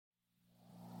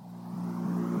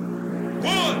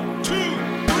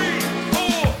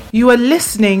You are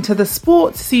listening to the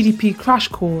Sports CDP Crash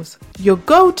Course, your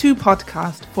go-to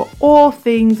podcast for all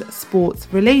things sports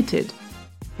related.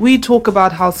 We talk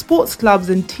about how sports clubs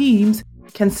and teams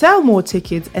can sell more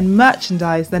tickets and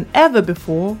merchandise than ever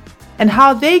before, and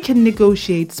how they can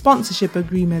negotiate sponsorship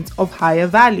agreements of higher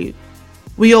value.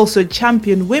 We also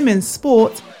champion women's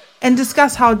sport and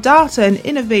discuss how data and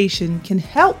innovation can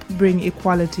help bring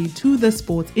equality to the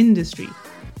sports industry.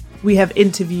 We have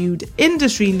interviewed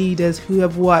industry leaders who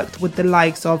have worked with the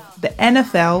likes of the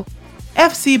NFL,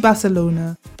 FC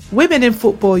Barcelona, Women in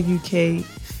Football UK,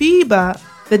 FIBA,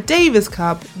 the Davis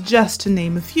Cup, just to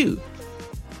name a few.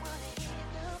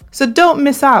 So don't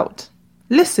miss out.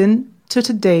 Listen to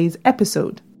today's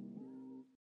episode.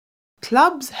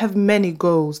 Clubs have many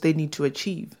goals they need to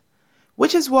achieve,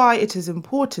 which is why it is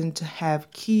important to have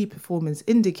key performance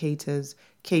indicators,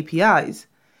 KPIs.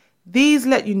 These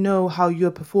let you know how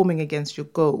you're performing against your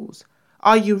goals.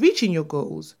 Are you reaching your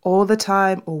goals all the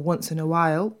time or once in a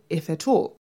while, if at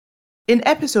all? In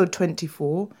episode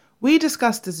 24, we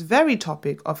discussed this very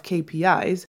topic of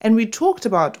KPIs, and we talked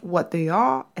about what they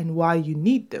are and why you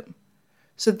need them.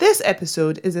 So this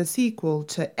episode is a sequel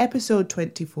to episode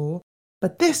 24,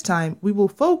 but this time we will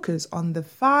focus on the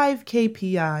 5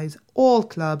 KPIs all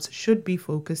clubs should be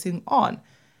focusing on.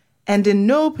 And in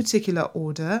no particular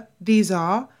order, these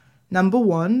are: number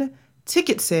 1,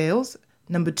 ticket sales;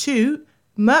 number 2,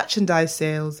 merchandise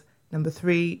sales; number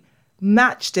 3,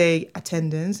 match day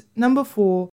attendance; number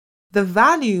 4, the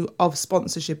value of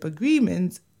sponsorship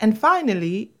agreements; and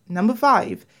finally, number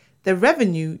 5, the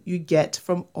revenue you get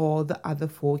from all the other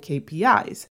 4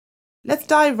 KPIs. Let's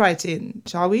dive right in,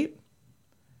 shall we?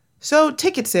 So,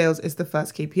 ticket sales is the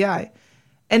first KPI.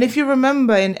 And if you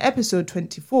remember in episode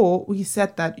 24, we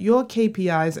said that your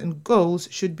KPIs and goals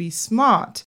should be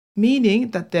SMART,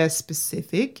 meaning that they're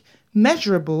specific,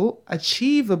 measurable,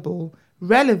 achievable,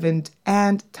 relevant,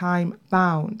 and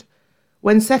time-bound.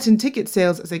 When setting ticket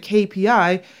sales as a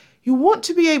KPI, you want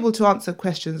to be able to answer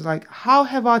questions like, how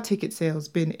have our ticket sales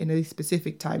been in a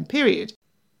specific time period?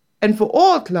 And for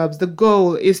all clubs, the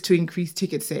goal is to increase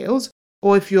ticket sales,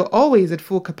 or if you're always at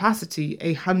full capacity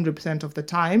 100% of the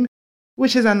time,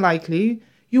 which is unlikely,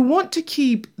 you want to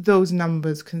keep those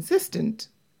numbers consistent.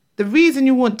 The reason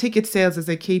you want ticket sales as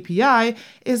a KPI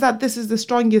is that this is the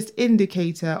strongest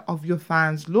indicator of your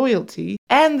fans' loyalty,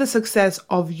 and the success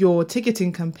of your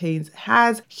ticketing campaigns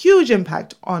has huge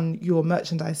impact on your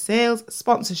merchandise sales,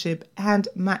 sponsorship, and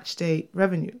matchday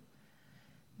revenue.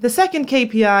 The second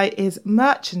KPI is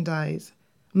merchandise.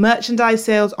 Merchandise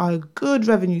sales are a good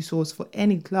revenue source for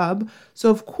any club, so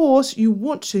of course you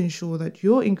want to ensure that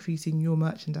you're increasing your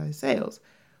merchandise sales.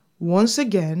 Once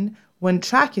again, when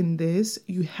tracking this,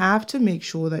 you have to make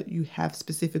sure that you have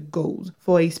specific goals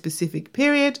for a specific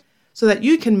period so that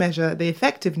you can measure the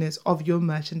effectiveness of your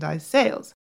merchandise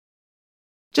sales.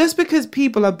 Just because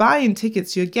people are buying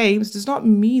tickets to your games does not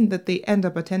mean that they end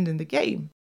up attending the game.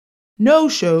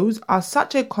 No-shows are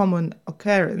such a common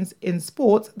occurrence in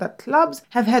sports that clubs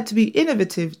have had to be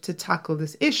innovative to tackle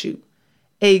this issue.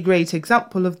 A great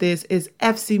example of this is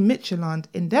FC Midtjylland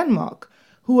in Denmark,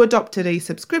 who adopted a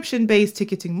subscription-based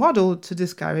ticketing model to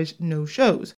discourage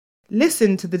no-shows.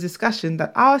 Listen to the discussion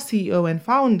that our CEO and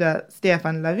founder,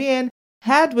 Stefan Löfven,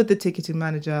 had with the ticketing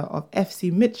manager of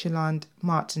FC Midtjylland,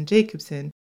 Martin Jacobsen,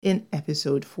 in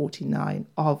episode 49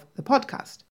 of the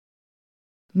podcast.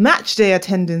 Matchday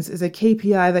attendance is a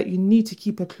KPI that you need to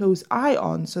keep a close eye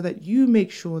on so that you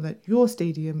make sure that your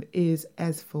stadium is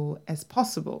as full as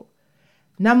possible.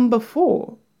 Number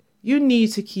 4, you need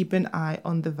to keep an eye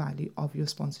on the value of your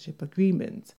sponsorship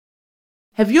agreements.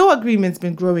 Have your agreements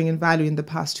been growing in value in the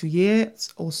past 2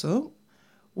 years or so?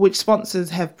 Which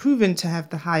sponsors have proven to have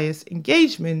the highest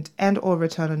engagement and or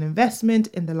return on investment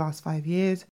in the last 5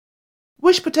 years?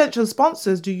 Which potential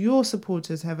sponsors do your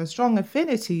supporters have a strong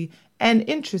affinity and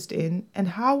interest in, and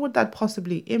how would that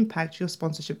possibly impact your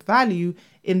sponsorship value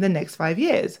in the next 5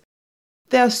 years?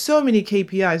 There are so many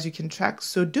KPIs you can track,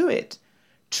 so do it.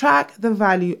 Track the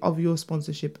value of your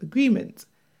sponsorship agreement.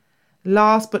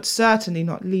 Last but certainly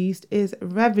not least is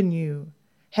revenue.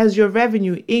 Has your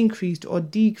revenue increased or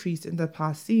decreased in the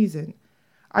past season?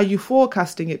 Are you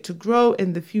forecasting it to grow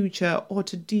in the future or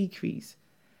to decrease?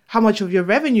 How much of your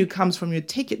revenue comes from your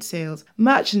ticket sales,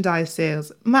 merchandise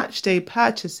sales, matchday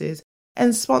purchases,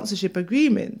 and sponsorship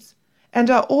agreements? And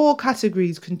are all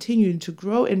categories continuing to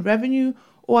grow in revenue,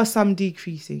 or are some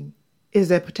decreasing? Is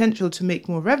there potential to make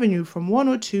more revenue from one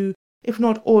or two, if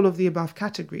not all of the above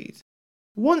categories?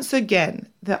 Once again,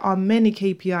 there are many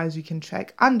KPIs you can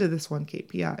track under this one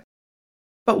KPI.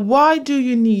 But why do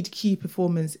you need key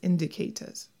performance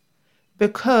indicators?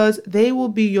 Because they will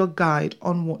be your guide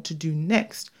on what to do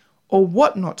next or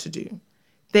what not to do.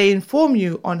 They inform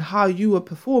you on how you are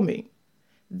performing.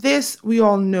 This, we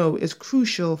all know, is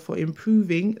crucial for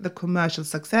improving the commercial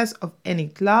success of any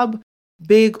club,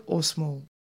 big or small.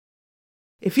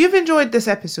 If you've enjoyed this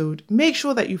episode, make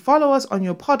sure that you follow us on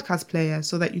your podcast player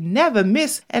so that you never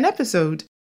miss an episode.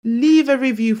 Leave a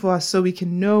review for us so we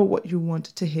can know what you want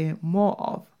to hear more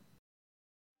of.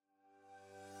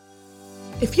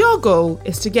 If your goal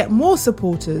is to get more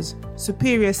supporters,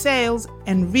 superior sales,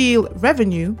 and real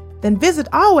revenue, then visit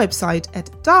our website at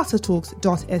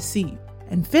datatalks.sc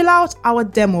and fill out our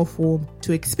demo form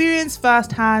to experience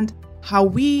firsthand how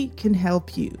we can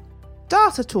help you.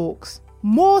 Data Talks,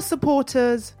 more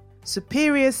supporters,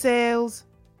 superior sales,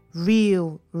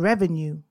 real revenue.